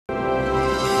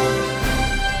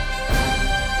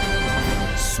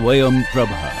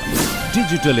SwayamPrabha.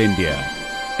 Digital India.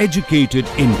 Educated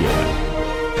India.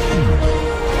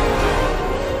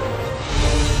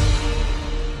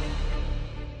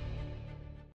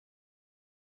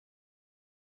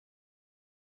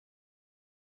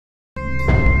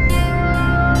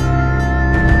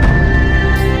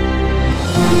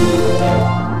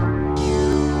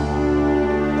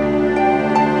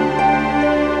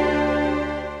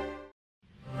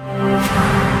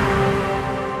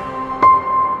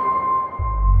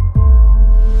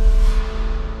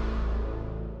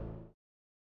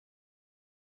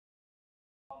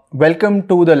 Welcome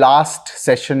to the last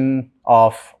session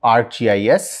of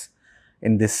ArcGIS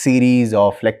in this series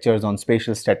of lectures on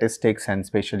spatial statistics and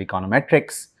spatial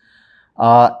econometrics.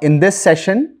 In this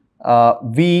session,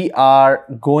 we are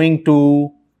going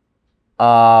to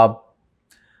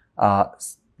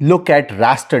look at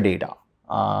raster data,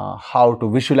 how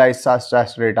to visualize such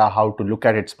raster data, how to look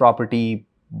at its property,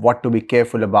 what to be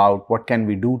careful about, what can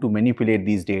we do to manipulate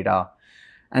these data.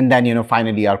 And then,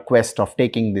 finally, our quest of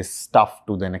taking this stuff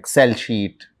to an Excel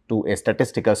sheet, to a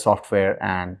statistical software,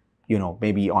 and,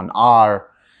 maybe on R,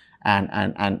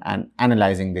 and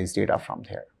analyzing this data from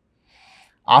there.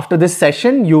 After this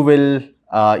session, you will,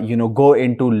 go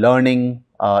into learning,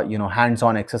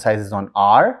 hands-on exercises on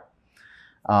R.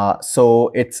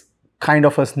 So it's kind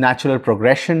of a natural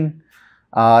progression.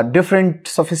 Different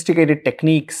sophisticated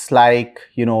techniques like,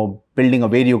 building a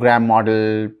variogram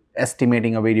model,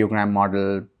 estimating a variogram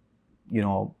model,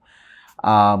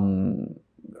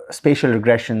 spatial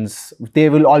regressions, they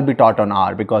will all be taught on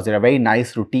R because there are very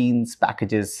nice routines,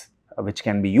 packages which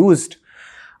can be used.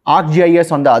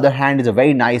 ArcGIS, on the other hand, is a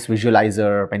very nice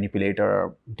visualizer,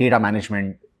 manipulator, data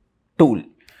management tool,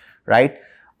 right?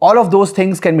 All of those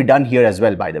things can be done here as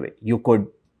well, by the way. You could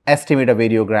estimate a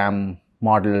variogram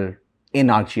model in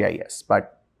ArcGIS,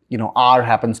 but, R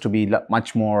happens to be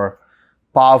much more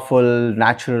powerful,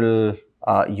 natural,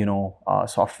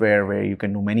 software where you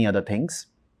can do many other things.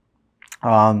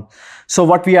 So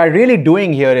what we are really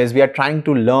doing here is we are trying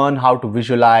to learn how to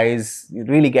visualize,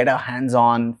 really get a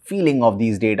hands-on feeling of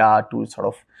these data to sort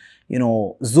of,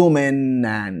 zoom in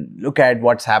and look at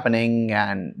what's happening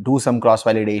and do some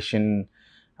cross-validation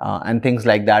and things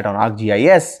like that on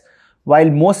ArcGIS.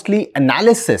 While mostly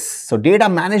analysis, so data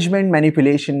management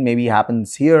manipulation maybe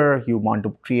happens here. You want to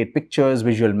create pictures,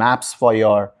 visual maps for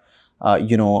your,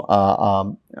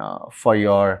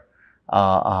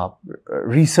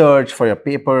 research, for your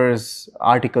papers,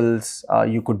 articles.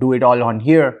 You could do it all on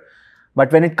here.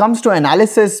 But when it comes to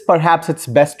analysis, perhaps it's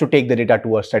best to take the data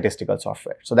to a statistical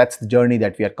software. So that's the journey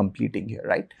that we are completing here,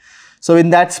 right? So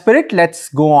in that spirit, let's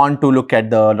go on to look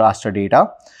at the raster data.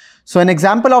 So an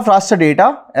example of raster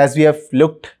data, as we have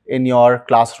looked in your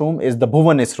classroom, is the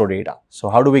Bhuvan ISRO data. So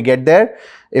how do we get there?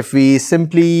 If we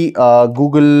simply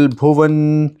Google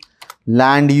Bhuvan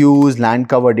land use, land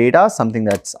cover data, something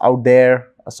that's out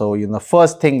there. So the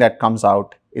first thing that comes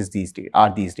out is these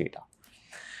data.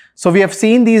 So we have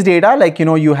seen these data, like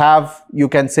you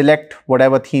can select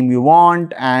whatever theme you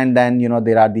want, and then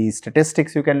there are these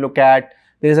statistics you can look at.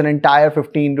 There is an entire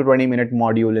 15 to 20 minute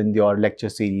module in your lecture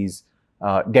series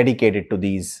dedicated to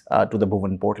these, to the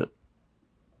Bhuvan portal.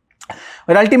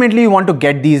 But ultimately, you want to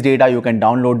get these data, you can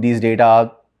download these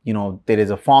data, there is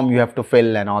a form you have to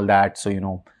fill and all that.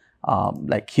 So,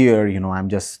 like here, I'm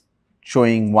just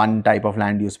showing one type of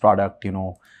land use product,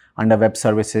 under web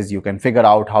services, you can figure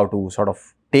out how to sort of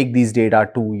take these data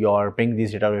bring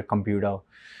these data to your computer.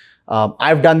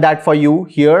 I've done that for you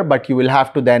here, but you will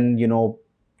have to then,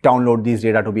 download these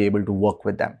data to be able to work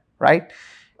with them, right?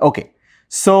 Okay.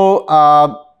 So,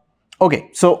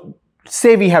 so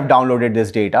say we have downloaded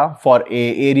this data for an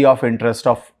area of interest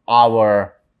of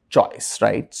our choice,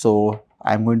 right? So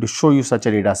I'm going to show you such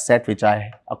a data set which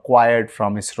I acquired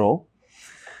from ISRO.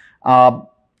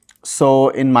 So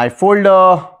in my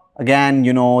folder, again,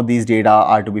 these data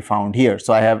are to be found here.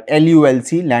 So I have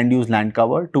LULC, land use land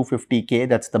cover, 250K,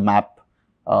 that's the map,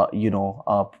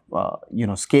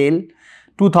 scale,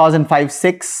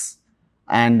 2005-6.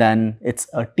 And then it's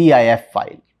a TIF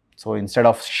file. So instead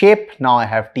of shape, now I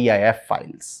have TIF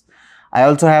files. I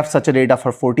also have such a data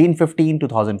for 14-15,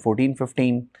 2014-15,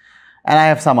 and I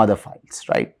have some other files,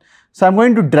 right? So I'm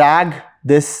going to drag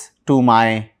this to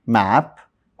my map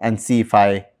and see if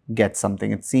I get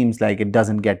something. It seems like it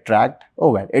doesn't get dragged.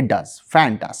 Oh well, it does.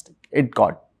 Fantastic. It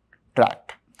got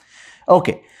dragged.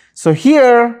 Okay, so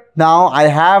here now I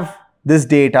have this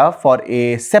data for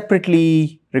a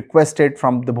separately requested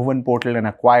from the Bhuvan portal and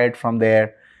acquired from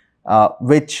there,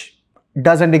 which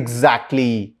doesn't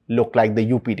exactly look like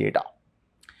the UP data.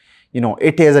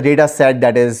 It is a data set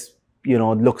that is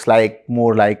looks like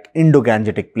more like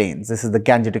Indo-Gangetic plains. This is the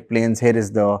Gangetic plains. Here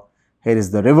is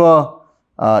the river,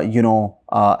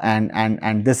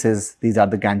 and these are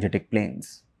the Gangetic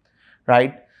plains,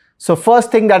 right? So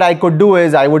first thing that I could do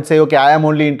is I would say, okay, I am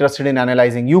only interested in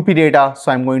analyzing UP data,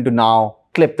 so I'm going to now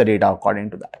clip the data according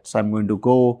to that. So I'm going to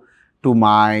go to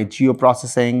my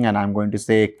geoprocessing and I'm going to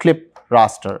say clip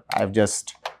raster. I've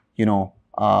just,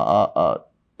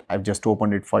 I've just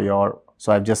opened it for your,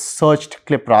 so I've just searched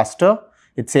clip raster.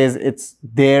 It says it's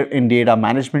there in data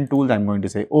management tools. I'm going to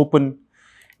say open.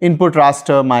 Input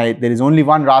raster, there is only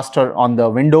one raster on the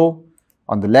window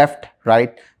on the left,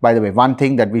 right? By the way, one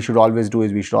thing that we should always do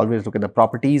is we should always look at the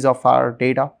properties of our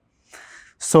data.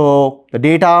 So the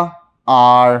data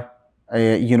are,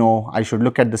 I should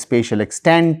look at the spatial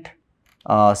extent,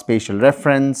 spatial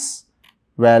reference.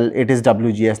 Well, it is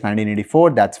WGS 1984.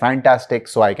 That's fantastic.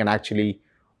 So I can actually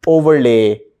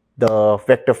overlay the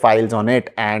vector files on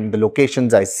it, and the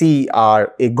locations I see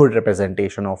are a good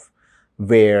representation of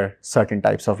where certain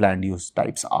types of land use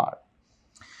types are.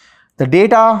 The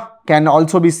data can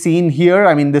also be seen here.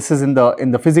 I mean, this is in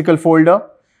the physical folder,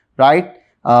 right?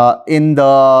 In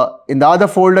the other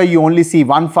folder, you only see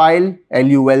one file,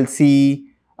 LULC,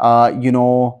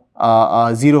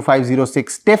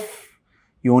 0506 TIFF.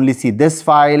 You only see this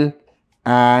file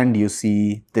and you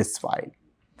see this file.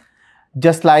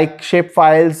 Just like shape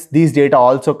files, these data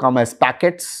also come as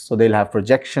packets. So they'll have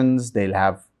projections, they'll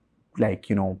have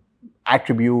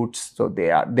attributes. So they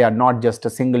are not just a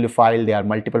single file, they are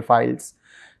multiple files.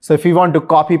 So if you want to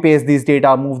copy paste these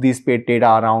data, move these data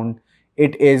around,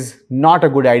 it is not a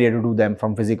good idea to do them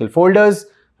from physical folders.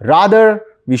 Rather,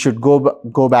 we should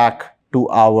go back to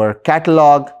our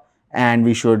catalog and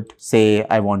we should say,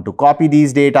 I want to copy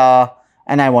these data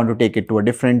and I want to take it to a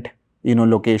different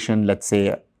location, let's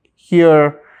say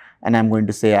here, and I'm going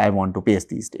to say I want to paste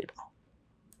these data.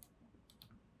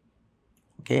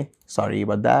 Okay, sorry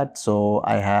about that. So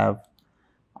I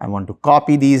want to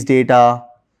copy these data.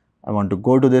 I want to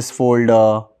go to this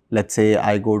folder. Let's say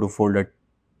I go to folder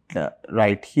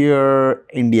right here,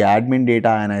 India admin data,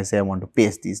 and I say I want to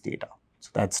paste these data.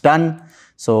 So that's done.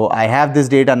 So I have this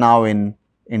data now in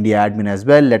India admin as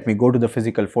well. Let me go to the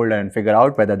physical folder and figure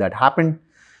out whether that happened.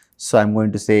 So I'm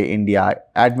going to say India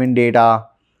admin data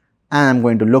and I'm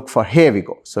going to look for, here we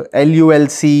go. So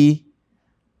LULC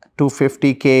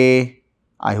 250K,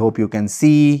 I hope you can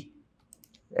see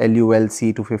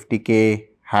LULC 250K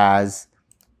has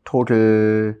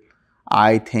total,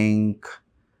 I think,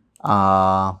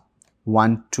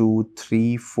 1, 2,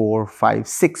 3, 4, 5,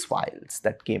 6 files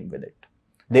that came with it.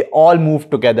 They all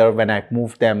moved together when I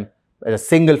moved them as a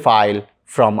single file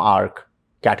from Arc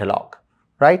catalog,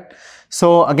 right?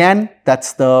 So again,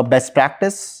 that's the best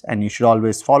practice and you should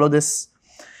always follow this.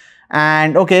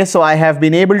 And okay, so I have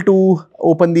been able to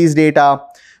open these data,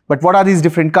 but what are these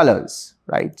different colors,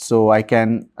 right? So I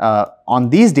can, on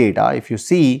these data, if you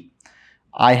see,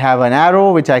 I have an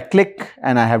arrow which I click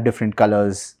and I have different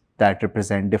colors that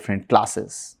represent different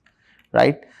classes,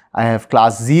 right? I have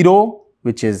class 0,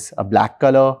 which is a black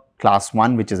color, class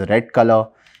 1, which is a red color.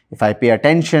 If I pay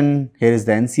attention, here is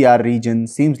the NCR region,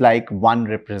 seems like 1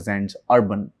 represents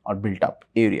urban or built up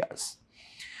areas.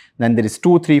 Then there is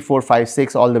 2, 3, 4, 5,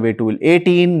 6 all the way to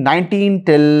 18, 19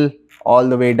 till all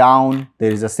the way down.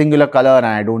 There is a singular color and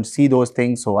I don't see those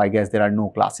things, so I guess there are no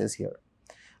classes here.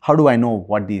 How do I know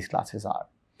what these classes are?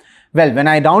 Well, when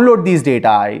I download these data,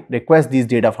 I request these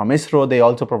data from ISRO, they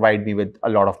also provide me with a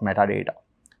lot of metadata,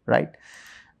 right?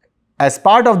 As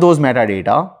part of those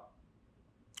metadata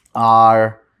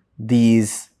are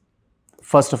these,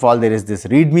 first of all, there is this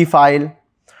README file.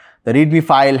 The README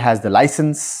file has the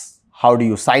license. How do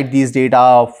you cite these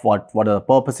data? What are the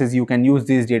purposes you can use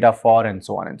these data for, and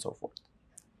so on and so forth,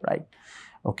 right?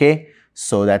 Okay,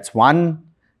 so that's one.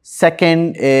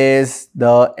 Second is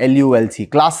the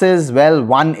LULC classes. Well,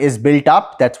 1 is built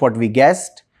up, that's what we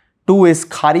guessed. 2 is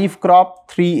Kharif crop,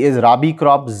 3 is Rabi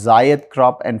crop, Zayed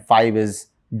crop, and 5 is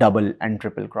double and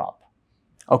triple crop.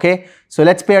 Okay, so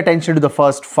let's pay attention to the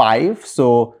first 5.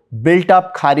 So built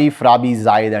up, Kharif, Rabi,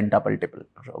 Zayed, and double triple.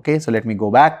 Okay, so let me go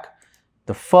back.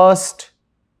 The first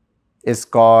is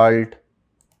called,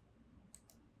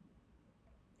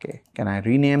 okay, can I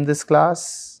rename this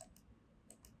class?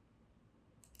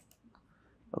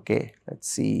 Okay, let's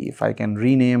see if I can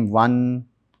rename 1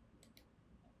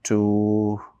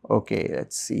 to, okay,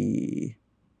 let's see,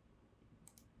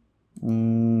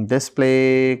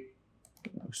 display,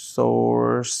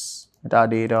 source,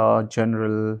 metadata,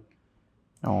 general.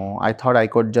 No, I thought I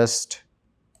could just,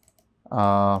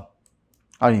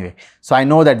 anyway, so I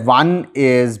know that 1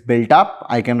 is built up.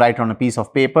 I can write on a piece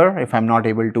of paper if I'm not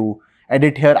able to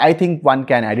edit here. I think one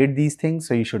can edit these things,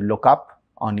 so you should look up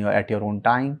at your own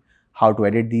time how to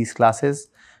edit these classes.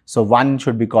 So 1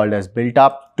 should be called as built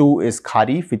up, 2 is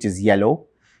Kharif, which is yellow.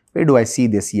 Where do I see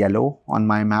this yellow on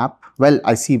my map? Well,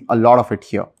 I see a lot of it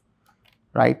here,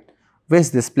 right?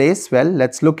 Where's this place? Well,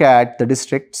 let's look at the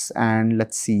districts and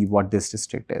let's see what this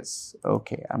district is.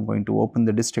 Okay, I'm going to open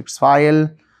the districts file.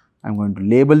 I'm going to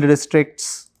label the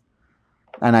districts.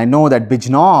 And I know that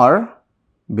Bijnor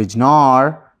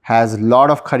has a lot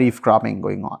of Kharif cropping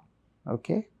going on.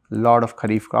 Okay, a lot of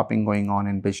Kharif cropping going on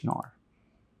in Bijnor.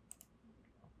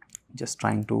 Just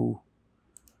trying to,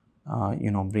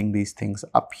 bring these things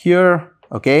up here.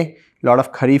 Okay, a lot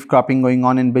of Kharif cropping going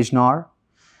on in Bijnor.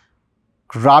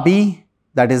 Rabi,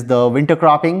 that is the winter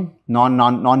cropping,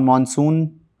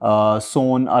 non-monsoon,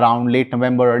 sown around late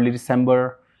November, early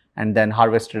December, and then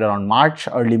harvested around March,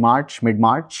 early March,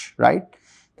 mid-March, right?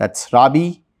 That's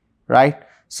Rabi, right?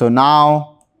 So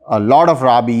now a lot of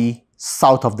Rabi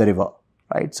south of the river,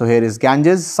 right? So here is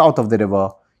Ganges, south of the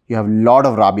river. You have a lot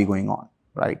of Rabi going on,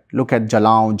 right? Look at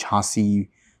Jalaun, Jhansi,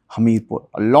 Hamirpur.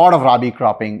 A lot of Rabi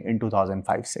cropping in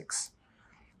 2005-06.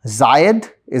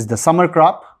 Zayed is the summer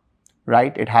crop,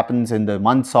 right? It happens in the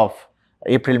months of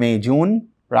April, May, June,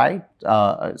 right?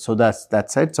 So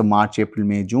that's it. So March, April,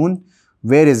 May, June.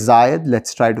 Where is Zayed?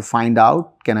 Let's try to find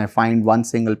out. Can I find one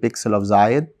single pixel of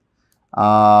Zayed?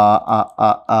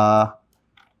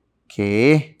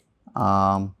 Okay.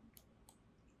 All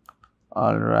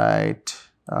right.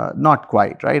 Not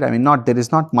quite, right? I mean, there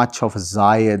is not much of a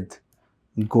Zayed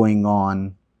going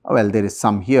on. Well, there is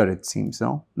some here, it seems.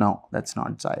 No, that's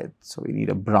not Zayed. So we need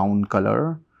a brown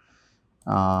color.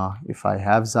 If I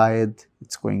have Zayed,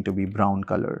 it's going to be brown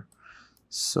color.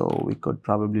 So we could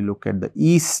probably look at the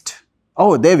east.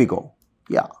 Oh, there we go.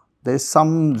 Yeah, there's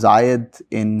some Zayed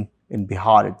in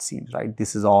Bihar, it seems, right?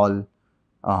 This is all.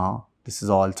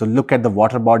 So look at the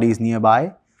water bodies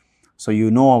nearby. So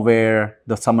you know where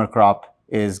the summer crop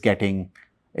is getting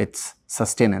its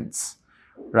sustenance,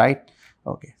 right?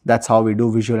 Okay, that's how we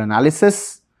do visual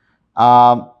analysis.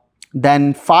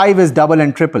 Then 5 is double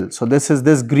and triple. So this is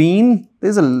this green.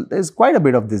 There's quite a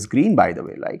bit of this green, by the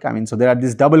way. So there are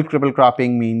this double triple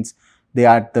cropping means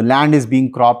the land is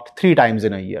being cropped 3 times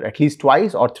in a year, at least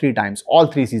twice or 3 times. All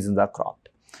 3 seasons are cropped.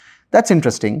 That's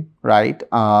interesting, right?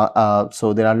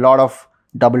 So there are a lot of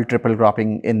double triple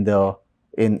cropping in Uttar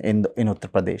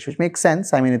Pradesh, which makes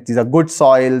sense. I mean, these are good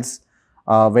soils,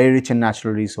 very rich in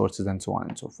natural resources, and so on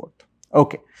and so forth.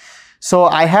 Okay. So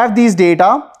I have these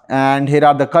data, and here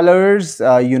are the colors.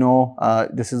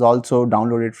 This is also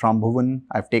downloaded from Bhuvan.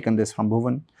 I've taken this from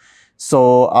Bhuvan.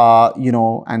 So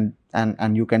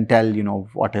and you can tell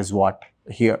what is what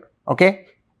here. Okay.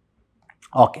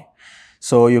 Okay.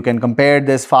 So you can compare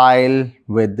this file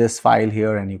with this file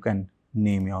here, and you can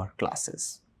name your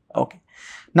classes. Okay.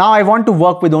 Now I want to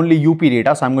work with only UP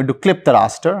data, so I'm going to clip the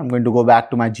raster. I'm going to go back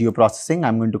to my geoprocessing.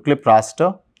 I'm going to clip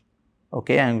raster.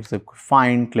 Okay, I'm going to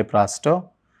find clip raster.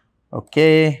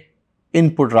 Okay,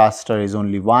 input raster is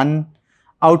only 1.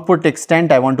 Output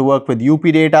extent, I want to work with UP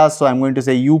data, so I'm going to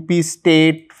say UP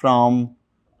state from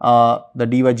the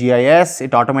DIVA GIS.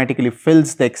 It automatically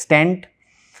fills the extent,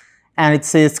 and it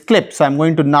says clip. So I'm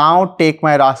going to now take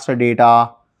my raster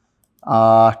data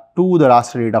to the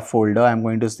raster data folder. I'm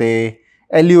going to say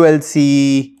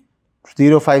LULC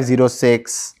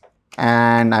 0506,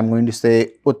 and I'm going to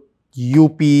say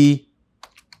UP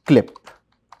clipped.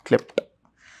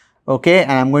 Okay,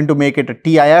 and I'm going to make it a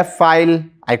TIF file.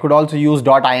 I could also use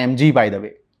 .img, by the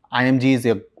way. IMG is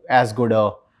as good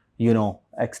a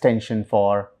extension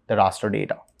for the raster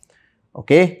data.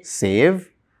 Okay,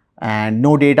 save, and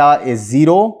no data is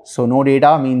 0. So no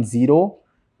data means 0,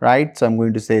 right? So I'm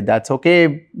going to say that's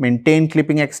okay. Maintain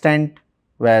clipping extent.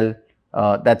 Well,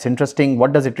 that's interesting.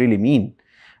 What does it really mean?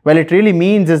 Well, it really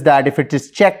means is that if it is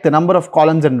checked, the number of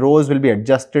columns and rows will be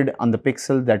adjusted on the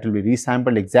pixel that will be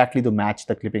resampled exactly to match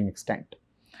the clipping extent.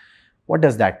 What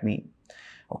does that mean?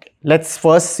 Okay, let's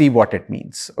first see what it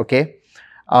means. Okay,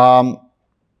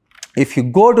 if you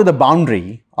go to the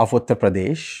boundary of Uttar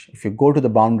Pradesh,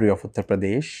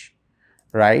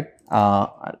 right?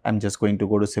 I'm just going to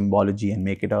go to symbology and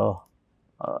make it a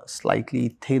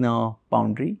slightly thinner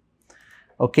boundary.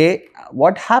 Okay,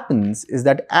 what happens is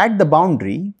that at the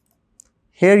boundary,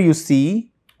 here you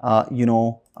see,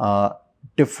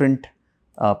 different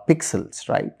pixels,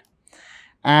 right?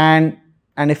 And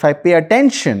if I pay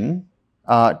attention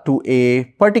to a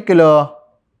particular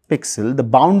pixel, the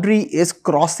boundary is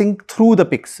crossing through the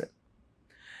pixel.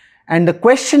 And the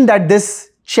question that this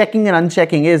checking and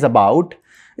unchecking is about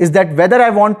is that whether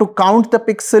I want to count the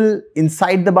pixel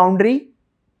inside the boundary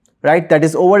right, that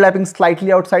is overlapping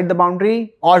slightly outside the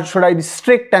boundary? Or should I be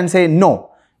strict and say,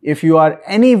 no, if you are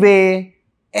anywhere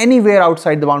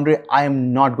outside the boundary, I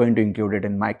am not going to include it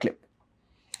in my clip.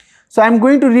 So I'm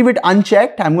going to leave it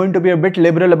unchecked. I'm going to be a bit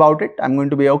liberal about it. I'm going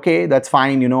to be, okay, that's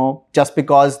fine, just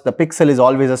because the pixel is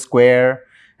always a square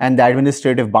and the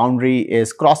administrative boundary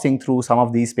is crossing through some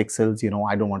of these pixels,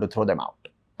 I don't want to throw them out.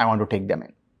 I want to take them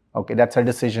in. Okay, that's a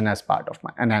decision as part of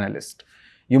an analyst.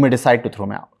 You may decide to throw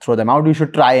them out. You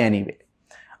should try anyway.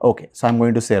 Okay, so I'm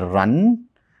going to say run.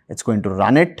 It's going to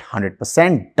run it,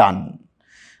 100% done.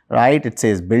 Right? It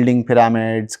says building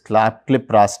pyramids, clip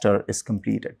raster is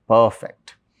completed.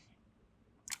 Perfect.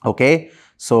 Okay,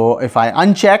 so if I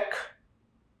uncheck,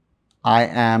 I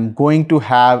am going to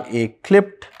have a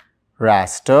clipped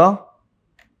raster.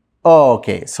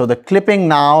 Okay, so the clipping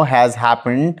now has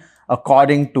happened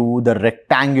according to the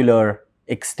rectangular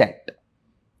extent.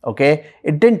 Okay,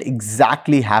 it didn't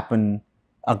exactly happen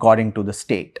according to the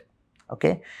state.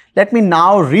 Okay, let me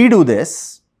now redo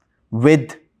this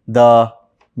with the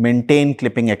maintain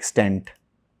clipping extent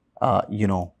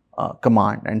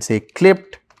command and say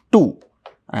clipped 2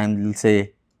 and we'll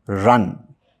say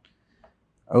run.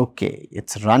 Okay,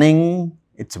 it's running,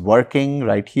 it's working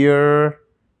right here.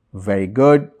 Very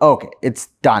good. Okay, it's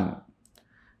done.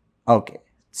 Okay,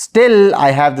 still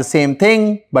I have the same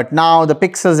thing, but now the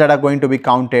pixels that are going to be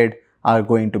counted are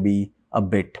going to be a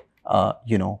bit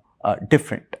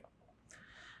different.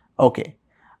 Okay,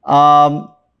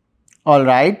 all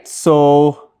right,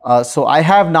 so I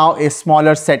have now a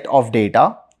smaller set of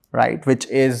data, right, which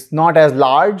is not as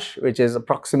large, which is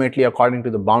approximately according to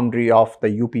the boundary of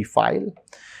the UP file,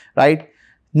 right.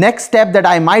 Next step that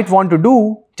I might want to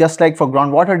do, just like for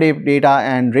groundwater data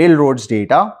and railroads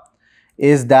data,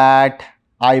 is that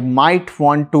I might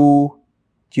want to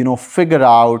figure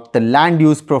out the land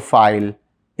use profile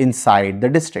inside the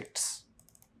districts.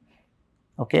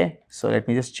 Okay, so let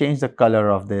me just change the color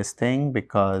of this thing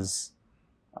because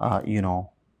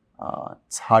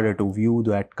it's harder to view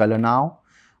that color now.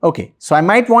 Okay, so I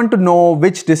might want to know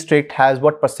which district has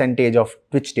what percentage of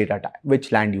which data type,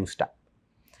 which land use type.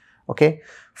 Okay,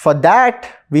 for that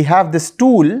we have this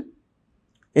tool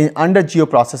under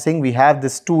geoprocessing. We have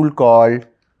this tool called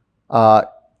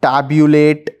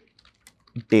tabulate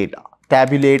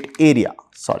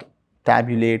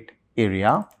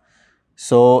area.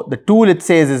 So the tool, it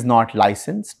says, is not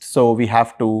licensed, so we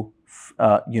have to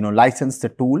license the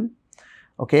tool.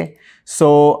 Okay,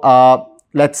 so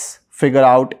let's figure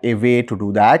out a way to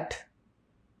do that.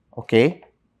 Okay,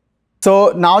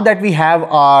 so now that we have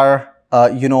our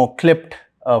clipped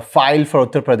file for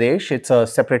Uttar Pradesh, it's a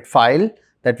separate file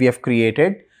that we have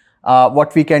created.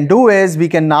 What we can do is we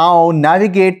can now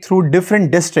navigate through different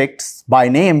districts by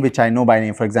name, which I know by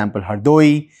name. For example,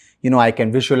 Hardoi, I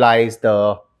can visualize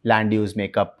the land use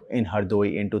makeup in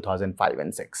Hardoi in 2005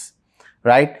 and 6,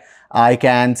 right? I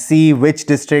can see which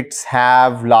districts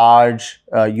have large,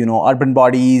 urban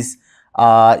bodies,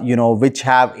 which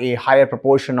have a higher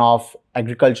proportion of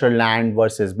agricultural land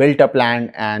versus built up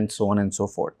land, and so on and so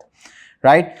forth,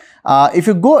 right? If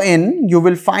you go in, you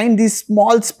will find these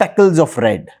small speckles of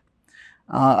red.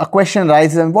 A question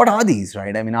arises, what are these,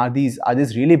 right? I mean, are these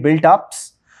really built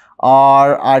ups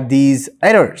or are these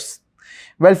errors?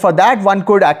 Well, for that one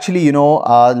could actually,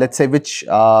 let's say which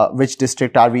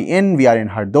district are we in? We are in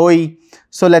Hardoi.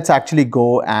 So let's actually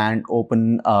go and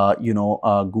open,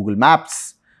 Google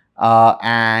Maps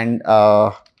and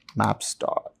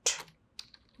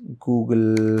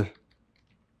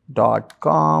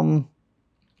maps.google.com.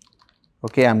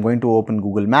 Okay, I'm going to open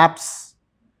Google Maps.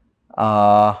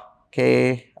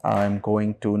 Okay, I'm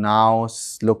going to now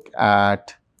look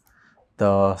at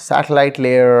the satellite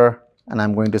layer and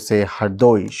I'm going to say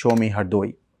Hardoi, show me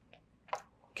Hardoi.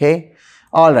 Okay,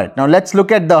 all right, now let's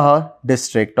look at the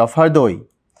district of Hardoi.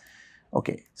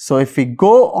 Okay, so if we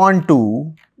go on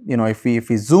to, if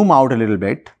we zoom out a little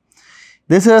bit,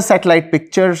 this is a satellite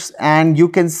pictures and you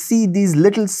can see these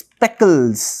little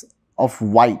speckles of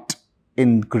white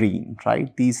in green,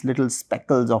 right? These little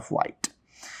speckles of white.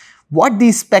 What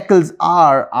these speckles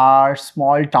are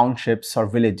small townships or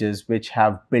villages which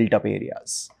have built up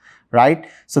areas, right?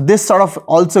 So this sort of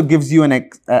also gives you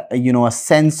a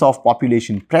sense of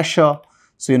population pressure.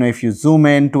 So, if you zoom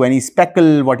in to any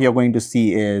speckle, what you're going to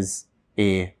see is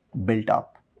a built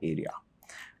up area,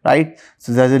 right?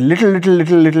 So there's a little,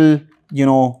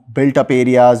 built up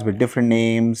areas with different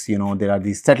names. There are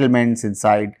these settlements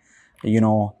inside,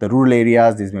 the rural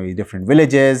areas. These may be different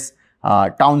villages,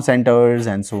 town centers,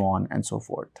 and so on and so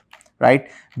forth, right?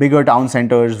 Bigger town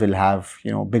centers will have,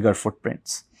 bigger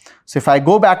footprints. So if I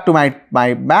go back to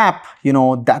my map,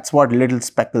 that's what little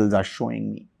speckles are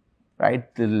showing me, right?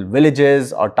 Little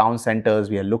villages or town centers,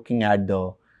 we are looking at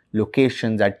the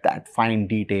locations at that fine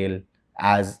detail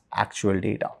as actual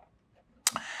data.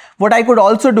 What I could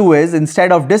also do is,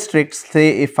 instead of districts,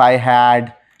 say if I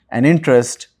had an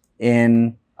interest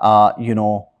in,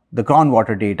 the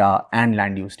groundwater data and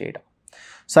land use data.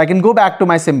 So I can go back to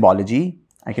my symbology.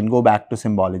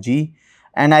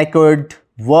 And I could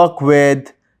work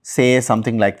with, say,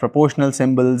 something like proportional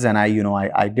symbols. And I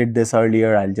did this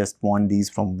earlier. I'll just want these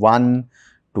from 1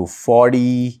 to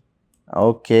 40.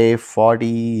 Okay, 40.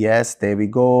 Yes, there we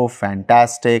go.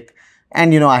 Fantastic.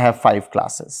 And I have 5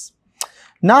 classes.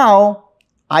 Now,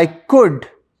 I could,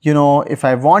 if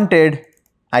I wanted,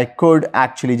 I could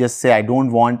actually just say I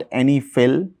don't want any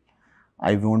fill.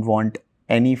 I won't want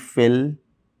any fill.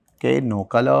 Okay, no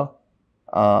color.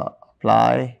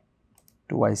 Apply.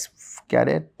 Do I get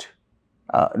it?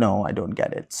 No, I don't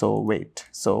get it. So wait.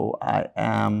 So I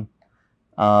am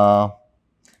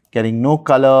getting no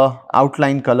color.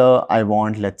 Outline color, I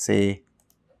want, let's say,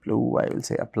 blue. I will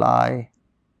say apply.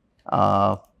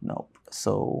 Nope.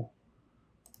 So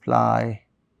apply.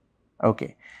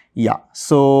 Okay. Yeah.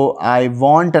 So I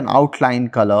want an outline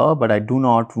color, but I do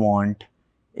not want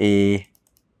a,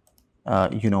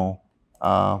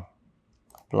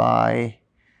 apply.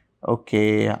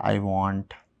 Okay. I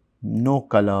want no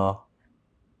color.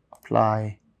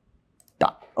 Apply.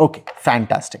 Done. Okay.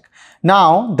 Fantastic.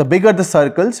 Now, the bigger the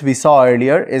circles we saw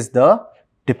earlier is the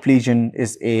depletion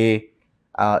is a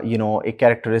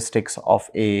characteristics of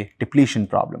a depletion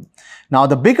problem. Now,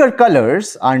 the bigger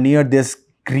colors are near this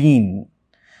green,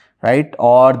 right?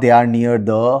 Or they are near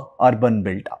the urban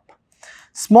built-up.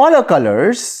 Smaller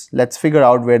colors, let's figure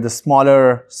out where the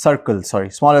smaller circles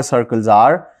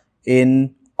are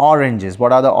in oranges.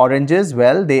 What are the oranges?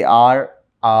 Well, they are,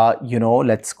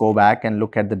 let's go back and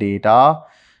look at the data.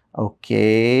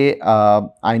 Okay,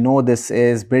 I know this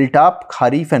is built up,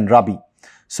 Kharif and Rabi.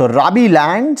 So, Rabi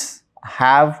lands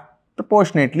have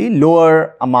proportionately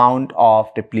lower amount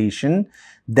of depletion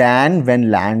than when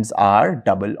lands are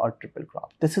double or triple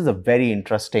crop. This is a very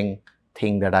interesting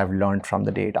thing that I've learned from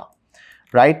the data,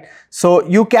 right? So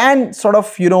you can sort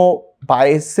of,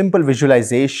 by simple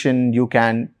visualization, you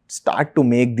can start to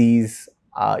make these,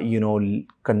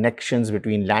 connections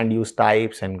between land use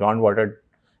types and groundwater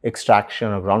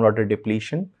extraction or groundwater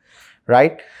depletion,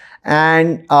 right?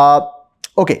 And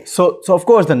okay, so of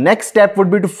course the next step would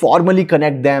be to formally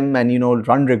connect them and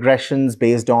run regressions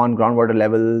based on groundwater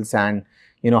levels and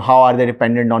how are they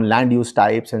dependent on land use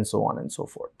types and so on and so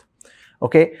forth.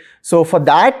 Okay, so for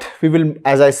that we will,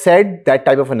 as I said, that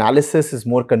type of analysis is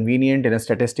more convenient in a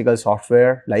statistical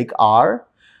software like R.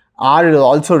 R is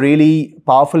also really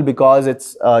powerful because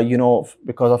it's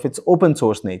because of its open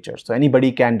source nature. So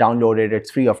anybody can download it. It's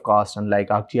free of cost, unlike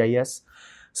ArcGIS.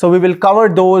 So we will cover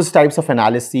those types of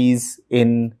analyses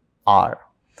in R.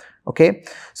 Okay.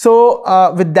 So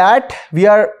with that, we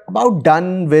are about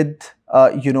done with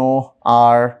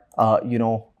our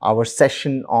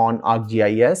session on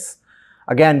ArcGIS.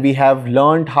 Again, we have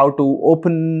learned how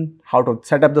to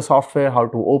set up the software, how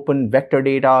to open vector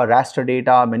data, raster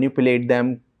data, manipulate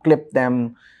them, clip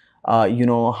them,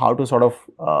 how to sort of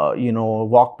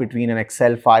walk between an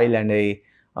Excel file and a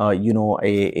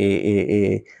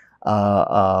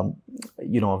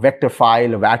vector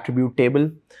file of attribute table.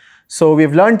 So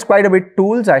we've learned quite a bit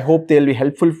tools. I hope they'll be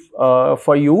helpful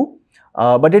for you.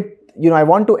 But I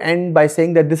want to end by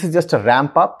saying that this is just a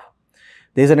ramp up.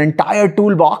 There's an entire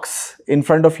toolbox in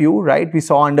front of you, right? We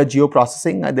saw under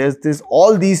geoprocessing. There's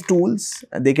all these tools.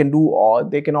 They can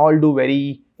all do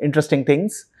very interesting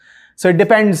things. So it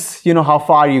depends, how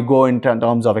far you go in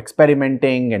terms of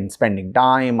experimenting and spending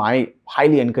time. I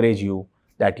highly encourage you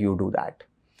that you do that.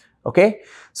 Okay,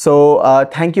 so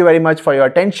thank you very much for your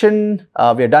attention.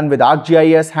 We are done with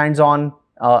ArcGIS hands-on,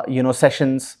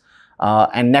 sessions,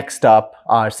 and next up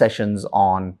are sessions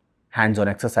on hands-on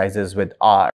exercises with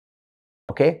R.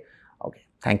 Okay,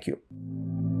 thank you.